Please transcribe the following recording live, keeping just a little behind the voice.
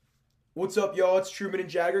What's up, y'all? It's Truman and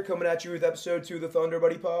Jagger coming at you with episode 2 of the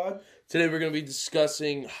Thunderbuddy PoD. Today we're going to be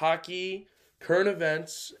discussing hockey, current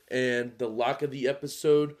events, and the lock of the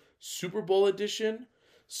episode Super Bowl edition.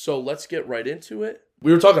 So let's get right into it.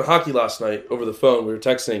 We were talking hockey last night over the phone. We were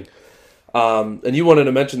texting. And you wanted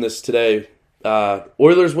to mention this today.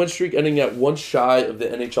 Oilers win streak ending at one shy of the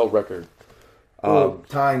NHL record.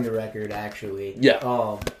 Tying the record, actually.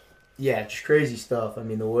 Yeah. Yeah, just crazy stuff. I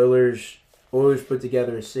mean, the Oilers put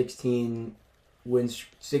together a 16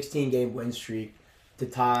 game win streak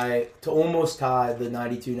to almost tie the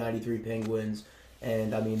 92-93 Penguins,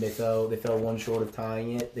 and I mean they fell one short of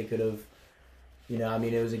tying it. They could have,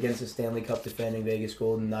 it was against the Stanley Cup defending Vegas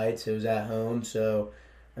Golden Knights. It was at home, so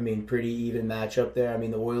I mean pretty even matchup there. I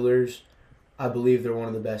mean the Oilers, I believe they're one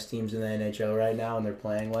of the best teams in the NHL right now, and they're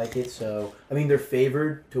playing like it. So I mean they're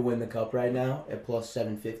favored to win the cup right now at plus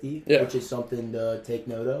 750, which is something to take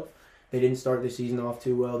note of. They didn't start the season off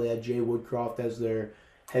too well. They had Jay Woodcroft as their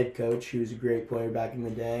head coach. He was a great player back in the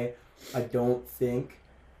day. I don't think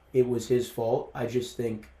it was his fault. I just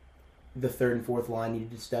think the third and fourth line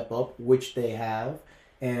needed to step up, which they have.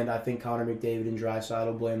 And I think Connor McDavid and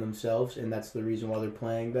Draisaitl blame themselves, and that's the reason why they're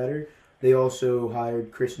playing better. They also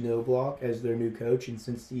hired Chris Knobloch as their new coach, and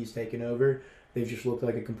since he's taken over, they've just looked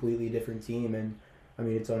like a completely different team. And I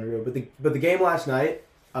mean, it's unreal. But the game last night,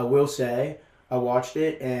 I will say, I watched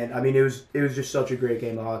it, and I mean, it was just such a great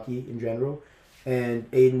game of hockey in general. And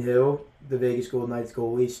Aiden Hill, the Vegas Golden Knights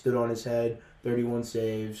goalie, stood on his head, 31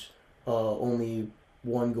 saves, only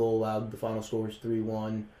one goal allowed. The final score was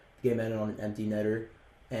 3-1. The game ended on an empty netter.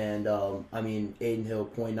 And, I mean, Aiden Hill,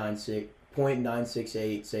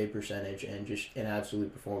 .968 save percentage, and just an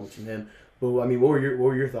absolute performance from him. But, I mean, what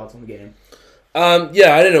were your thoughts on the game?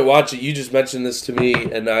 Yeah, I didn't watch it. You just mentioned this to me,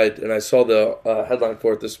 and I saw the headline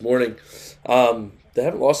for it this morning. They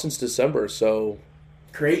haven't lost since December, so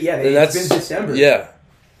great. Yeah, it's been December.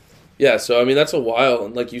 Yeah. So I mean, that's a while,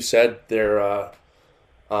 and like you said, they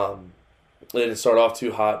didn't start off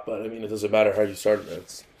too hot, but I mean, it doesn't matter how you started.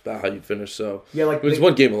 It's about how you finish. So yeah, it was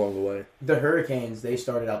one game along the way. The Hurricanes, they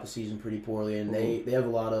started out the season pretty poorly, and they have a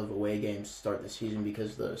lot of away games to start the season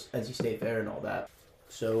because of the NC State Fair and all that.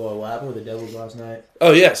 So what happened with the Devils last night?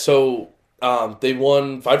 Oh yeah, so they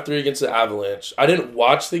won 5-3 against the Avalanche. I didn't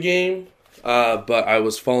watch the game. But I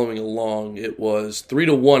was following along. It was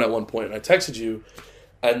 3-1 at one point, and I texted you,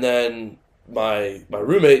 and then my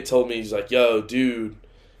roommate told me, he's like, "Yo, dude,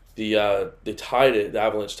 they tied it. The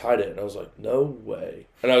Avalanche tied it," and I was like, "No way!"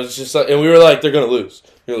 And I was just like, and we were like, "They're gonna lose.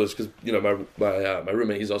 They're gonna lose," because my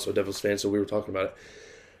roommate, he's also a Devils fan, so we were talking about it,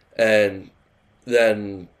 and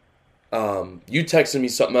then you texted me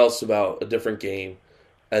something else about a different game,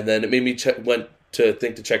 and then it made me went to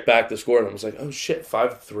check back the score, and I was like, "Oh shit,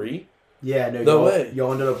 5-3." Yeah, no way.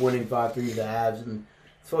 Y'all ended up winning 5-3 to the Avs, and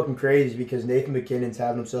it's fucking crazy because Nathan McKinnon's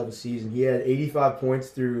having himself a season. He had 85 points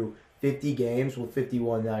through 50 games,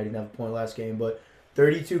 51 now. He didn't have a point last game, but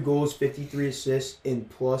 32 goals, 53 assists, in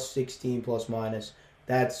plus 16 plus minus.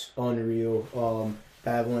 That's unreal. The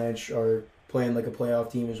Avalanche are playing like a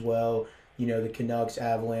playoff team as well. You know, the Canucks,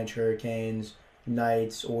 Avalanche, Hurricanes,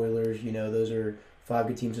 Knights, Oilers, those are 5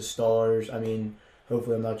 good teams of stars. I mean,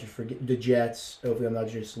 hopefully I'm not just forgetting the Jets. Hopefully I'm not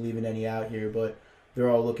just leaving any out here, but they're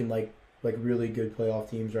all looking like really good playoff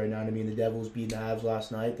teams right now. I mean, the Devils beat the Avs last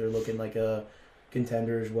night. They're looking like a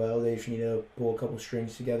contender as well. They just need to pull a couple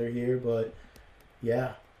strings together here, but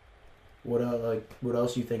yeah. What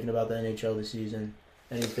else are you thinking about the NHL this season?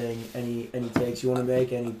 Anything? Any takes you want to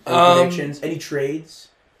make? Any predictions? Any trades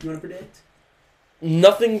you want to predict?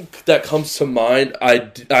 Nothing that comes to mind.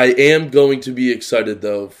 I am going to be excited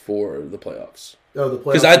though for the playoffs. Oh, the playoffs.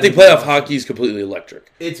 Because I think playoff hockey is completely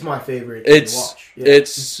electric. It's my favorite to watch. Yeah,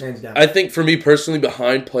 it's hands down. I think for me personally,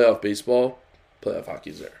 behind playoff baseball, playoff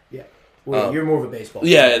hockey's there. Yeah. Well, you're more of a baseball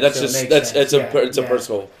player. Yeah, it's a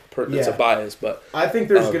personal it's a bias, but I think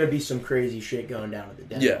there's going to be some crazy shit going down at the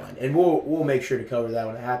deadline, and we'll make sure to cover that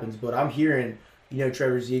when it happens. But I'm hearing,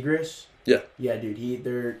 Trevor Zegras. Yeah,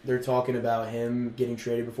 dude. They're talking about him getting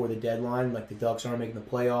traded before the deadline. Like the Ducks aren't making the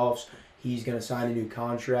playoffs. He's going to sign a new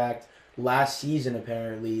contract. Last season,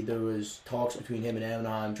 apparently, there was talks between him and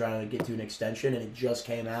Anaheim trying to get to an extension, and it just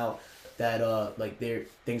came out that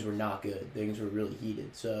things were not good. Things were really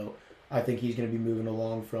heated. So I think he's going to be moving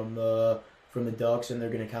along from the Ducks, and they're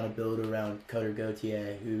going to kind of build around Cutter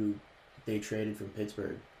Gauthier, who they traded from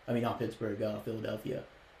Pittsburgh. I mean, not Pittsburgh, Philadelphia.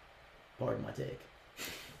 Pardon my take.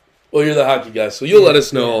 Well, you're the hockey guy, so you'll let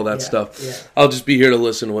us know all that stuff. Yeah. I'll just be here to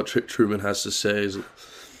listen to what Truman has to say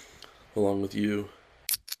along with you.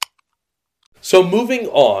 So moving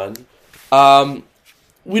on,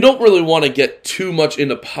 we don't really want to get too much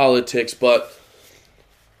into politics, but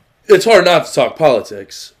it's hard not to talk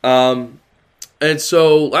politics. And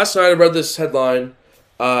so last night I read this headline.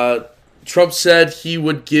 Trump said he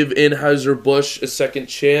would give Anheuser-Busch a second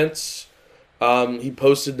chance. He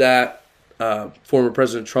posted that, former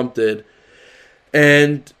President Trump did.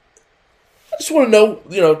 And I just want to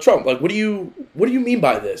know, Trump, like, what do you mean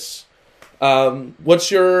by this?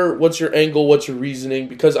 What's your angle? What's your reasoning?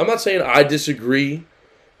 Because I'm not saying I disagree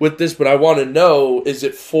with this, but I want to know,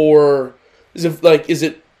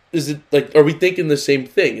 are we thinking the same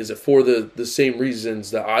thing? Is it for the same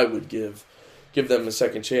reasons that I would give them a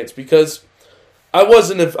second chance? Because I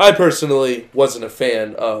personally wasn't a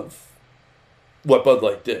fan of what Bud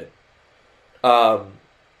Light did.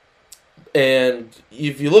 And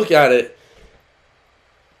if you look at it,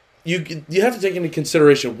 you have to take into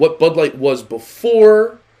consideration what Bud Light was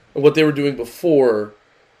before and what they were doing before.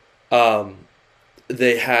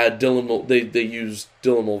 They had they used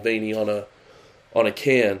Dylan Mulvaney on a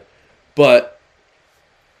can,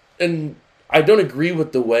 and I don't agree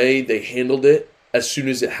with the way they handled it as soon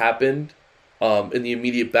as it happened. In the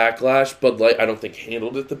immediate backlash, Bud Light I don't think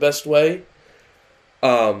handled it the best way.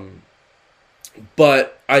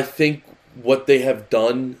 But I think what they have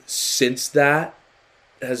done since that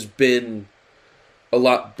has been a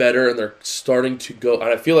lot better, and they're starting to go, and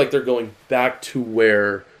I feel like they're going back to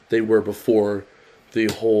where they were before the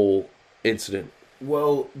whole incident.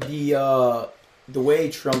 Well, the way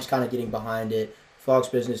Trump's kind of getting behind it,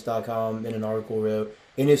 FoxBusiness.com in an article wrote,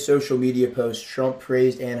 in his social media post, Trump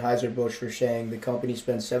praised Anheuser-Busch for saying the company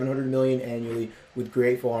spends $700 million annually with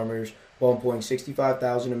great farmers while employing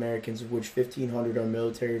 65,000 Americans, of which 1,500 are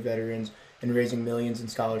military veterans, and raising millions in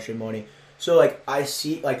scholarship money. So, like, I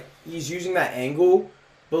see, like, he's using that angle,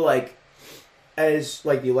 but, like, as,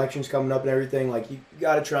 like, the election's coming up and everything, like, you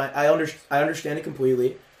gotta try. I understand it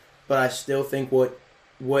completely, but I still think what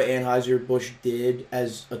Anheuser-Busch did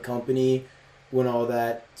as a company when all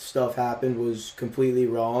that stuff happened was completely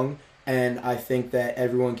wrong. And I think that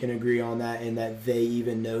everyone can agree on that, and that they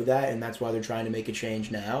even know that, and that's why they're trying to make a change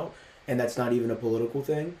now. And that's not even a political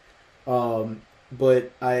thing.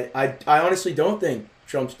 But I honestly don't think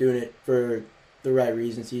Trump's doing it for the right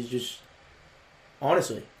reasons. He's just,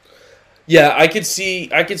 honestly. Yeah, I could see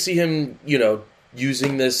him,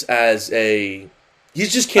 using this as a.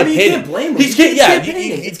 He's just campaigning. I mean, you can't blame him. He's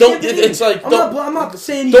campaigning. It's like I'm not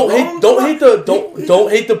saying he's wrong. Don't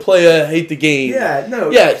hate the player, hate the game. Yeah, no.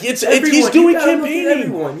 Yeah, he's doing campaigning.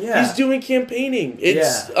 Everyone, yeah. He's doing campaigning.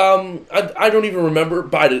 It's I don't even remember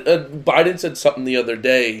Biden. Biden said something the other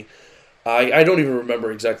day. I don't even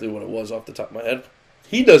remember exactly what it was off the top of my head.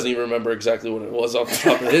 He doesn't even remember exactly what it was off the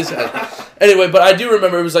top of his head. Anyway, but I do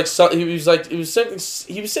remember it was like he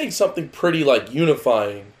was saying something pretty like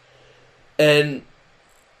unifying, and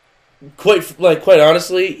quite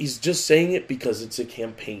honestly, he's just saying it because it's a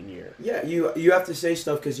campaign year. Yeah, you have to say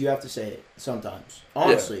stuff because you have to say it sometimes,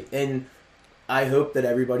 honestly, and I hope that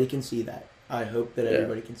everybody can see that.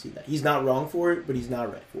 He's not wrong for it, but he's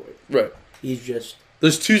not right for it. Right. He's just.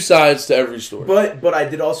 There's two sides to every story. But I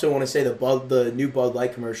did also want to say the new Bud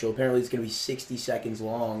Light commercial, apparently it's going to be 60 seconds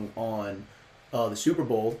long on the Super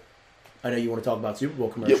Bowl. I know you want to talk about Super Bowl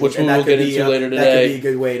commercials. Yeah, which we will get into later today. That could be a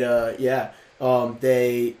good way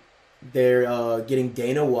to, they're getting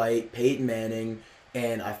Dana White, Peyton Manning,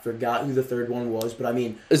 and I forgot who the third one was, but I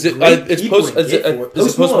mean, it's Post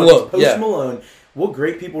Malone. Post Malone. What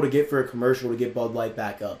great people to get for a commercial to get Bud Light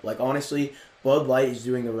back up. Like, honestly, Bud Light is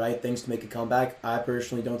doing the right things to make a comeback. I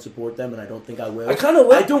personally don't support them, and I don't think I will. I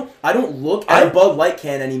don't look at a Bud Light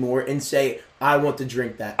can anymore and say I want to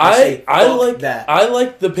drink that. I like that. I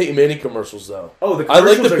like the Peyton Manning commercials though. Oh, the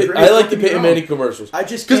commercials are great. I like the Peyton Manning commercials. I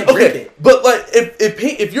just can't drink it. But like,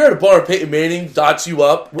 if you're at a bar and Peyton Manning dots you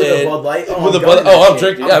up with a Bud Light, I'm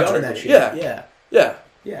drinking. Yeah, I'm drinking that shit. Yeah.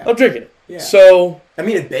 I'm drinking it. Yeah. So I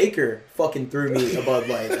mean, if Baker fucking threw me a Bud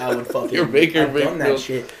Light, I would fucking. You're Baker. I've done that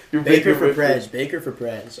shit. Baker for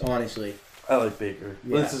Prez. Honestly, I like Baker.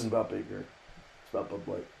 Yeah. Well, this isn't about Baker. It's about Bud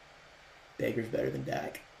Light. Baker's better than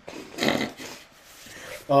Dak.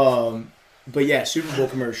 But yeah, Super Bowl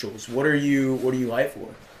commercials. What are you hyped for?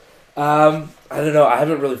 I don't know. I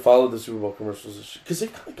haven't really followed the Super Bowl commercials because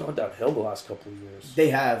they've kind of gone downhill the last couple of years. They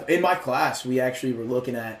have. In my class, we actually were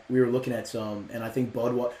looking at some, and I think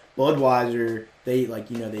Budweiser. They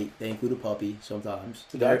they include a puppy sometimes.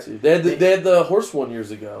 They had the horse one years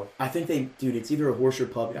ago. I think it's either a horse or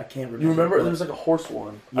puppy. I can't remember. You remember? There was like a horse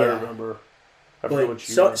one. Yeah. I remember.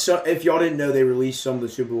 So if y'all didn't know, they released some of the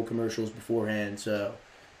Super Bowl commercials beforehand. So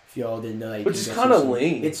if y'all didn't know, which is kind of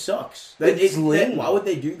lame. It sucks. It's lame. Why would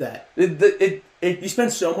they do that? You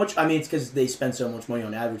spend so much. I mean, it's because they spend so much money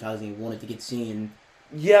on advertising and want it to get seen.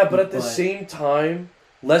 Yeah, but at the same time,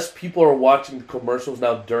 less people are watching the commercials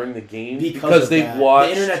now during the game because they've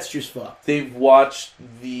watched. The internet's just fucked. They've watched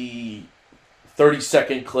the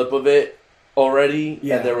 30-second clip of it already,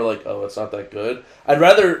 and they were like, "Oh, it's not that good." I'd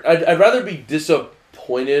rather be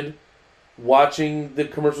disappointed watching the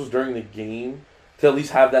commercials during the game to at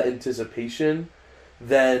least have that anticipation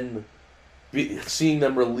than seeing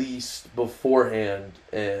them released beforehand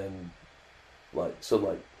and I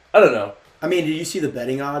don't know. I mean, did you see the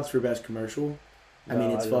betting odds for best commercial? I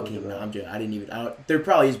mean, it's fucking. No, I'm joking. I didn't even. There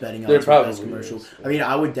probably is betting odds for best commercial. Is, yeah. I mean,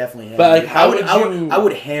 I would definitely. Hammer, but like, I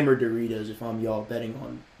would hammer Doritos if I'm y'all betting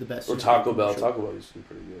on the best. Or Taco Bell. Taco Bell used to be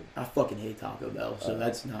pretty good. I fucking hate Taco Bell, so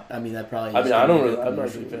that's not. I mean, that probably. I mean, I don't really. I'm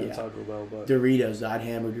not a big fan of Taco Bell, but Doritos. I'd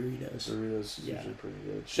hammer Doritos. Doritos is usually pretty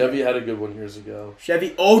good. Chevy had a good one years ago.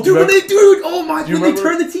 Chevy. Oh, dude, when they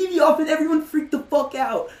turned the TV off and everyone freaked the fuck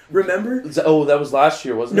out. Remember? Oh, that was last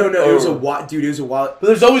year, wasn't it? No, it was a while. Dude, it was a while. But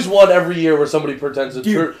there's always one every year where somebody pretends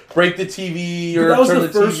to break the TV or turn the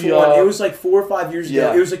TV off. It was like 4 or 5 years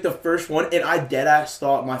ago. It was like the first one, and I deadass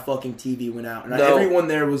thought my fucking TV went out, and everyone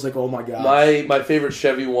there was like, "Oh my god." My favorite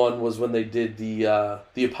Chevy one was when they did the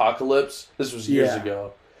apocalypse. This was years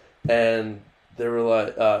ago, and they were like,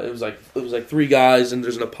 it was like 3 guys, and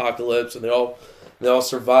there's an apocalypse, and they all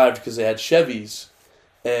survived because they had Chevys.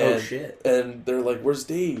 And, oh shit! And they're like, "Where's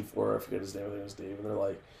Dave?" Or I forget his name. I think it was Dave. And they're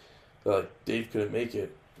like, "Dave couldn't make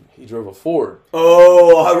it. He drove a Ford."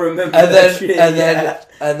 Oh, I remember that shit.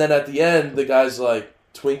 And then at the end, the guy's like,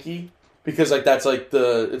 "Twinkie," because like that's like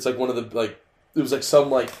it's like one of the like it was like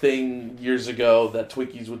some like thing years ago that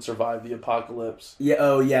Twinkies would survive the apocalypse. Yeah.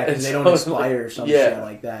 Oh yeah, because they don't expire or some shit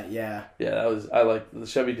like that. Yeah. Yeah, the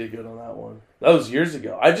Chevy did good on that one. That was years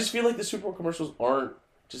ago. I just feel like the Super Bowl commercials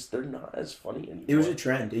they're not as funny anymore. It was a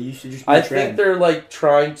trend. It used to just be a trend. I think they're like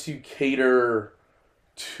trying to cater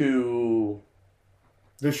to.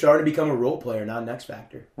 They're starting to become a role player, not an X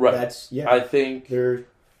Factor. Right. I think they're.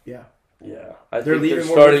 Yeah. They're leaving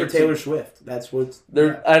more room for Taylor Swift. That's what's.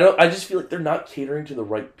 I just feel like they're not catering to the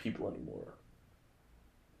right people anymore.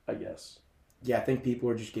 I guess. Yeah, I think people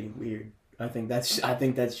are just getting weird. I think that's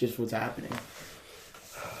just what's happening.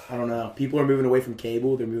 I don't know. People are moving away from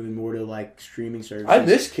cable. They're moving more to like streaming services. I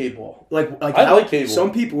miss cable. I like cable.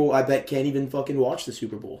 Some people, I bet, can't even fucking watch the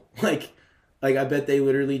Super Bowl. Like I bet they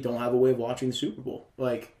literally don't have a way of watching the Super Bowl.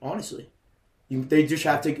 Like honestly, they just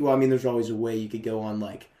have to. Well, I mean, there's always a way you could go on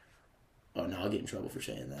like. Oh no, I'll get in trouble for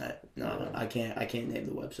saying that. No, I can't name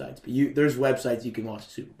the websites. But there's websites you can watch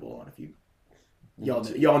the Super Bowl on if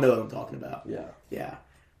y'all know what I'm talking about. Yeah.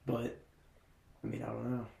 But I mean, I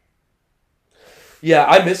don't know. Yeah,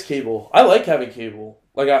 I miss cable. I like having cable.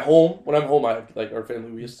 Like at home, when I'm home, our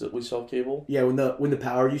family we still have cable. Yeah, when the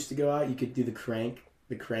power used to go out, you could do the crank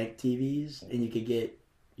TVs, and you could get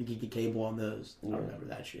cable on those. I remember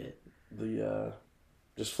that shit.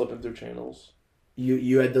 Just flipping through channels.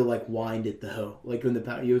 You had to like wind it though. Like when the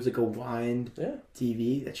power, it was like a wind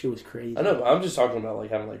TV. That shit was crazy. I know, but I'm just talking about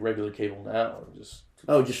like having like regular cable now.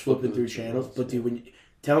 Just flipping through channels. But dude,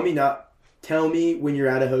 tell me when you're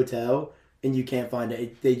at a hotel. And you can't find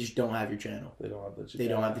it. They just don't have your channel. They don't have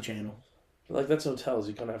the channel. Like that's hotels.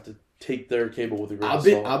 You kind of have to take their cable with a grain of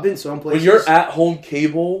salt. I've been some places. When you're at home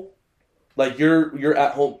cable, like you're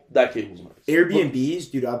at home. That cable's nice. Airbnbs,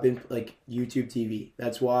 dude. I've been like YouTube TV.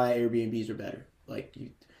 That's why Airbnbs are better. Like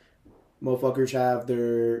motherfuckers have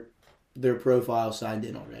their profile signed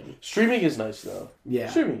in already. Streaming is nice though. Yeah.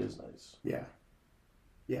 Streaming is nice. Yeah.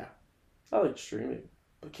 I like streaming.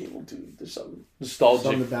 But cable, dude, there's something nostalgic.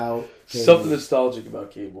 Something nostalgic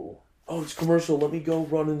about cable. Oh, it's commercial. Let me go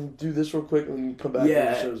run and do this real quick and come back when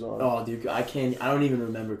the show's on. Oh, dude, I don't even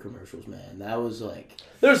remember commercials, man. That was like.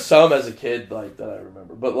 There's some as a kid like that I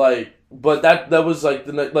remember, but that was like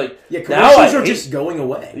Yeah, commercials are just going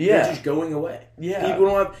away. Yeah, they're just going away. Yeah, people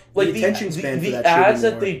don't have like the attention span for that. The ads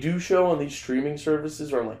shit that anymore. they do show on these streaming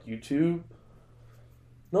services or on like YouTube.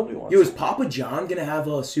 Nobody wants. Is Papa John gonna have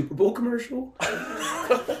a Super Bowl commercial?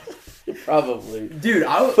 Probably, dude.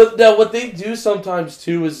 But now what they do sometimes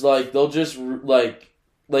too is like they'll just like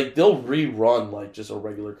they'll rerun like just a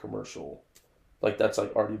regular commercial, like that's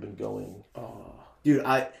like already been going. Oh, dude,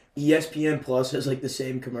 ESPN Plus has like the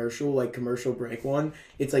same commercial, like commercial break one.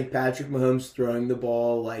 It's like Patrick Mahomes throwing the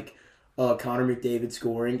ball, like Connor McDavid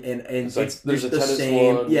scoring, and it's like there's the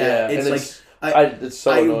same. One. Yeah, it's like. I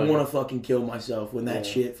want to fucking kill myself when that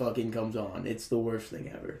shit fucking comes on. It's the worst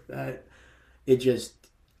thing ever.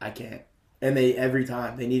 I can't. And every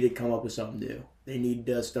time they need to come up with something new. They need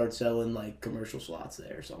to start selling like commercial slots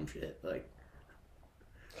there or some shit. Like.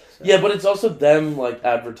 So. Yeah, but it's also them like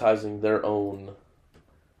advertising their own.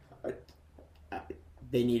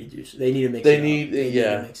 They need to do. They need to mix. They it need, up. They yeah,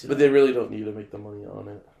 need to mix it but up. they really don't need to make the money on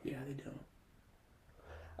it. Yeah, they don't.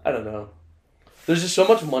 I don't know. There's just so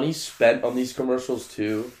much money spent on these commercials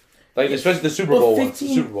too, like especially the Super Bowl ones.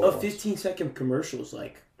 The Super Bowl a ones. 15-second commercial is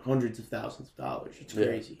like hundreds of thousands of dollars. It's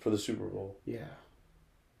crazy for the Super Bowl. Yeah,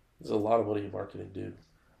 there's a lot of money in marketing, dude.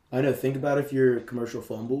 I know. Think about if your commercial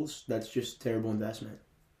fumbles. That's just a terrible investment.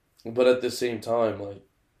 But at the same time, like,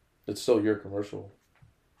 it's still your commercial.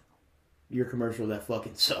 Your commercial that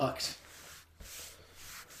fucking sucks.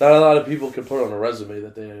 Not a lot of people can put on a resume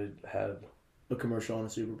that they had a commercial on a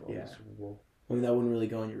Super Bowl. Yeah. Super Bowl. I mean, that wouldn't really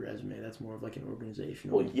go on your resume. That's more of like an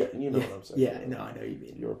organizational. Well, yeah, you know what I'm saying. Yeah, no, I know you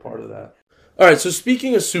mean. You're a part of that. All right, so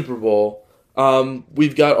speaking of Super Bowl,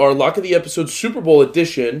 we've got our Lock of the Episode Super Bowl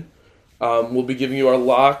edition. We'll be giving you our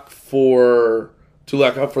lock to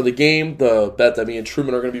lock up for the game, the bet that me and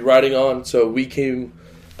Truman are going to be riding on. So we came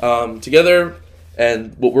together,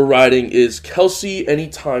 and what we're riding is Kelsey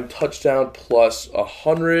anytime touchdown plus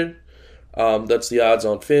 100. That's the odds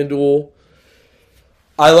on FanDuel.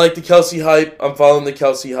 I like the Kelsey hype. I'm following the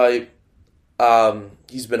Kelsey hype.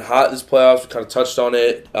 He's been hot this playoffs. We kind of touched on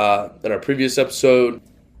it in our previous episode.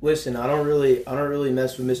 Listen, I don't really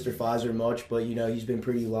mess with Mr. Pfizer much, but he's been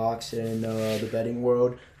pretty locked in the betting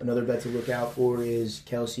world. Another bet to look out for is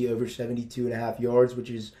Kelsey over 72.5 yards,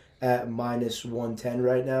 which is at minus 110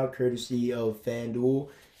 right now, courtesy of FanDuel.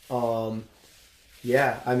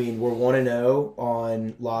 Yeah, I mean, we're 1-0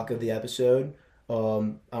 on Lock of the Episode. I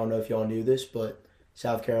don't know if y'all knew this, but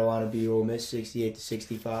South Carolina beat Ole Miss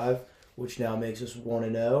 68-65, which now makes us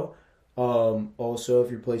 1-0. Also,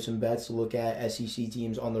 if you're placing bets, look at SEC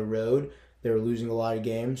teams on the road. They're losing a lot of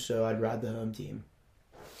games, so I'd ride the home team.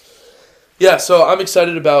 Yeah, so I'm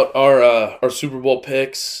excited about our Super Bowl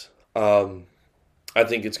picks. I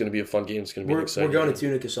think it's going to be a fun game. It's going to be exciting. We're going to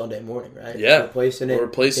Tunica Sunday morning, right? Yeah. We're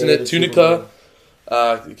placing it. Tunica.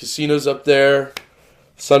 The casino's up there.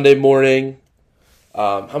 Sunday morning.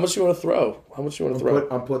 How much do you want to throw?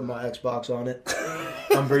 I'm putting my Xbox on it.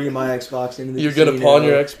 I'm bringing my Xbox into the You're casino. going to pawn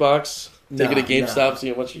your Xbox? Take it to GameStop, see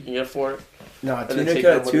how much you can get for it? No,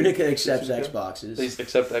 Tunica accepts Xboxes. They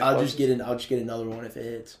accept Xboxes? I'll just get another one if it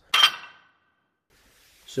hits.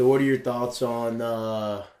 So what are your thoughts on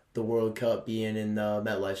the World Cup being in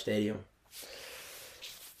MetLife Stadium?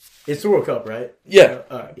 It's the World Cup, right? Yeah.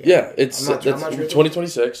 Yeah, it's I'm not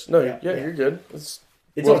 2026. No, yeah. You're good.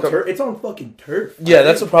 It's on turf. It's on fucking turf. Yeah,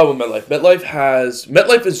 that's the problem with MetLife.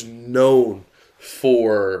 MetLife is known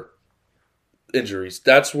for injuries.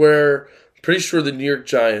 That's where I'm pretty sure the New York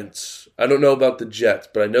Giants, I don't know about the Jets,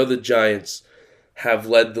 but I know the Giants have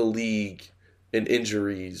led the league in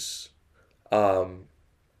injuries.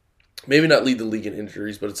 Maybe not lead the league in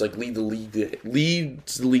injuries, but it's like leads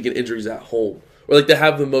the league in injuries at home. Or like they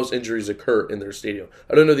have the most injuries occur in their stadium.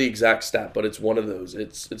 I don't know the exact stat, but it's one of those.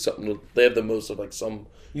 It's something they have the most of like some.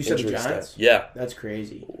 You said the Giants? Stat. Yeah, that's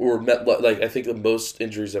crazy. Or I think the most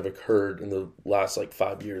injuries have occurred in the last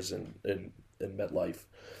 5 years in MetLife.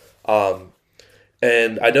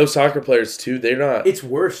 And I know soccer players too. They're not. It's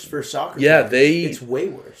worse for soccer. Yeah, players. It's way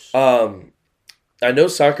worse. I know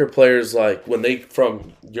soccer players when they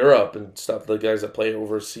from Europe and stuff. The guys that play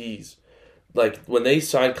overseas. When they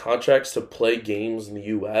sign contracts to play games in the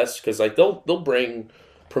U.S., because they'll bring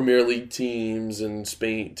Premier League teams and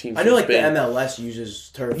teams. I know, the MLS uses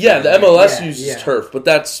turf. Yeah, the MLS uses turf, but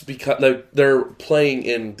that's because they're playing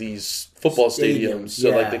in these football stadiums,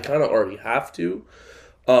 so they kind of already have to,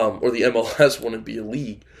 or the MLS wouldn't be a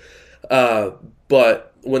league.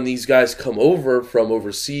 But when these guys come over from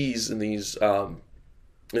overseas in these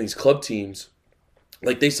club teams.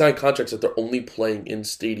 They sign contracts that they're only playing in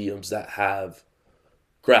stadiums that have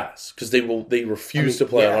grass because they refuse to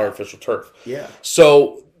play on artificial turf. Yeah.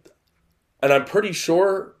 So, and I'm pretty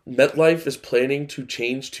sure MetLife is planning to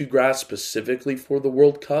change to grass specifically for the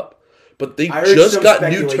World Cup, but they just got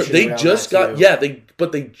new turf. They just got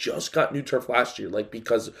they just got new turf last year,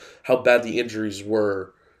 because how bad the injuries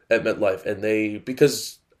were at MetLife, and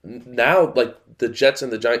because now the Jets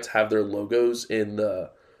and the Giants have their logos in the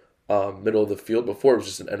middle of the field. Before it was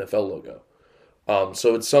just an NFL logo.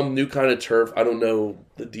 So it's some new kind of turf. I don't know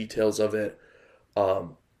the details of it.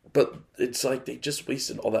 But it's they just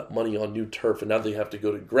wasted all that money on new turf and now they have to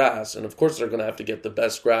go to grass. And of course they're going to have to get the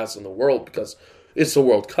best grass in the world because it's the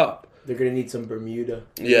World Cup. They're going to need some Bermuda.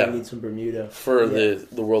 For the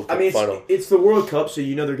World Cup final. It's the World Cup, so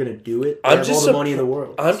they're going to do it. They have all the money in the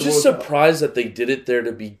world. I'm just surprised that they did it there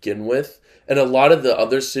to begin with. And a lot of the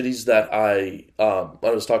other cities that I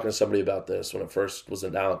was talking to somebody about this when it first was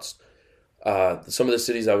announced. Some of the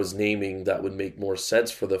cities I was naming that would make more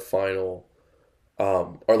sense for the final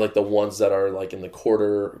are like the ones that are like in the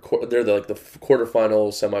they're like the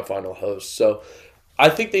quarterfinal, semifinal hosts. So I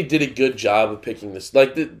think they did a good job of picking this.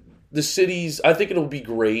 Like the cities, I think it'll be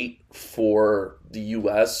great for the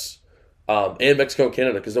U.S. And Mexico and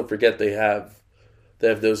Canada, because don't forget they have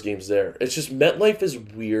those games there. It's just MetLife is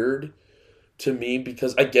weird to me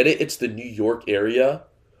because I get it. It's the New York area,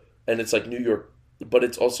 and it's like New York, but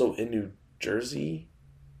it's also in New Jersey,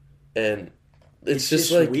 and it's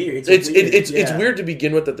just like weird. It's weird to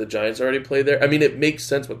begin with that the Giants already play there. I mean, it makes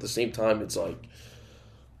sense, but at the same time, it's like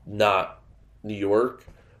not New York.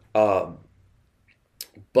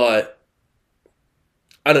 But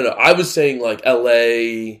I don't know. I was saying like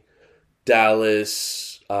L.A.,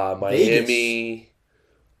 Dallas, Miami,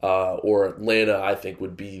 or Atlanta. I think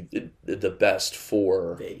would be the best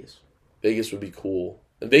for Vegas. Vegas would be cool,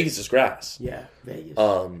 and Vegas is grass. Yeah, Vegas.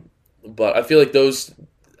 But I feel like those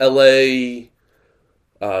L.A.,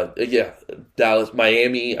 Dallas,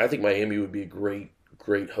 Miami. I think Miami would be a great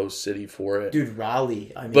host city for it. Dude,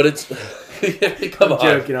 Raleigh. I mean, but it's I'm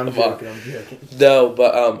joking. No,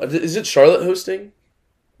 but is it Charlotte hosting?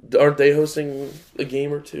 Aren't they hosting a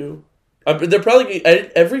game or two? They're probably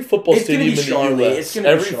every football stadium in the U.S.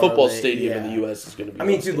 Every football stadium in the U.S. is going to be. I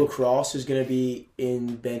mean, dude, lacrosse is going to be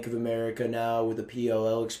in Bank of America now with the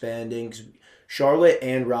PLL expanding. 'Cause Charlotte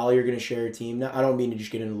and Raleigh are going to share a team. Now, I don't mean to just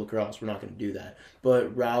get into lacrosse. We're not going to do that.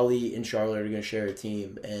 But Raleigh and Charlotte are going to share a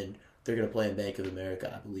team, and they're going to play in Bank of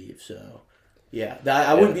America, I believe. So, yeah,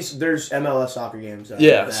 I wouldn't be. There's MLS soccer games.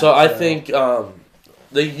 I think.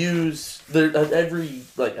 They use every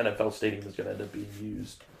like NFL stadium is going to end up being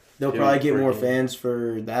used. They'll probably get more fans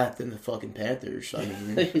for that than the fucking Panthers. I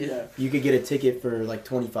mean, you could get a ticket for like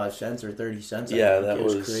 25 cents or 30 cents. That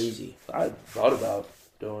was crazy. I thought about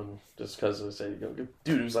going just because I said, dude,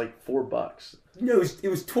 it was like $4. No, it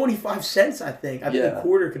was 25 cents. I think a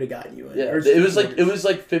quarter could have gotten you in. Yeah, it was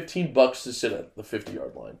like $15 to sit at the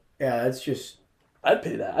 50-yard line. Yeah, that's just. I'd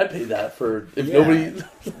pay that. I'd pay that for if nobody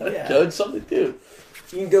could something too.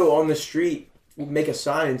 You can go on the street, make a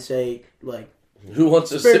sign, and say like, "Who wants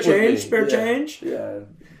to sit with me?" Spare change. Yeah,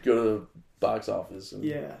 go to the box office and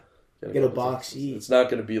get a box seat. It's not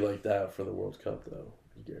going to be like that for the World Cup, though.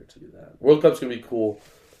 I guarantee you that. World Cup's going to be cool.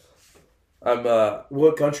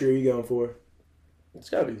 What country are you going for? It's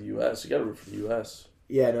got to be the U.S. You got to root for the U.S.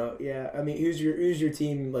 I mean, who's your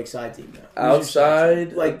team like side team now?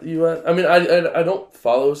 Outside like the U.S. I mean, I don't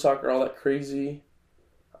follow soccer all that crazy.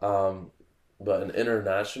 But an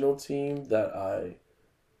international team that I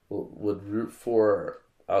would root for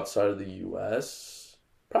outside of the U.S.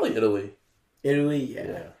 probably Italy. Italy,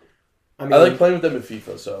 yeah. I mean, I like playing with them in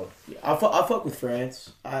FIFA, so I fuck with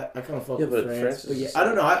France. I kind of fuck with France. But is I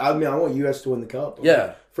don't know. I mean, I want U.S. to win the cup.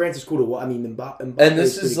 Yeah, France is cool to watch. I mean, Mbappe and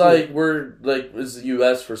this is like cool. We're like this is the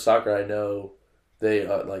U.S. for soccer. I know they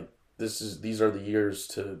like these are the years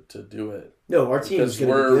to do it. No, our team is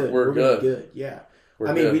gonna be good. We're gonna be good. Yeah,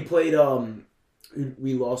 we played.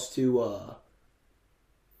 We lost to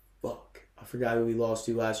I forgot who we lost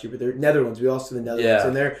to last year, but they're Netherlands. We lost to the Netherlands,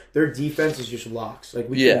 and their defense is just locks. Like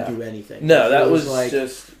we couldn't do anything. No, that was like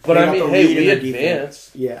just. But I mean, hey, we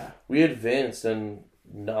advanced. Yeah, we advanced, and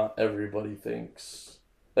not everybody thinks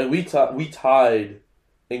like we tied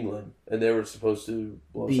England, and they were supposed to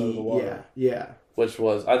blow us out of the water. Yeah. Which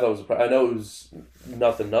was I thought was I know it was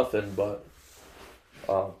nothing, but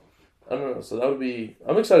I don't know. So that would be.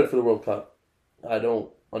 I'm excited for the World Cup. I don't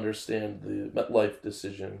understand the MetLife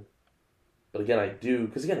decision. But again, I do,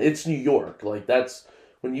 because again, it's New York. Like, that's,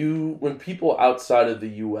 when people outside of the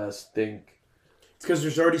U.S. think... It's because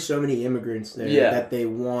there's already so many immigrants there that they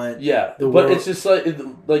want... Yeah, but it's just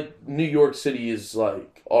like New York City is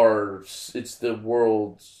like it's the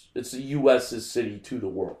world's, it's the U.S.'s city to the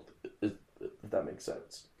world, if that makes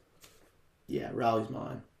sense. Yeah, Raleigh's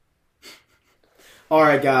mine. All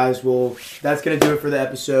right, guys. Well, that's going to do it for the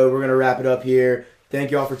episode. We're going to wrap it up here.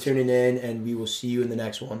 Thank you all for tuning in, and we will see you in the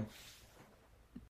next one.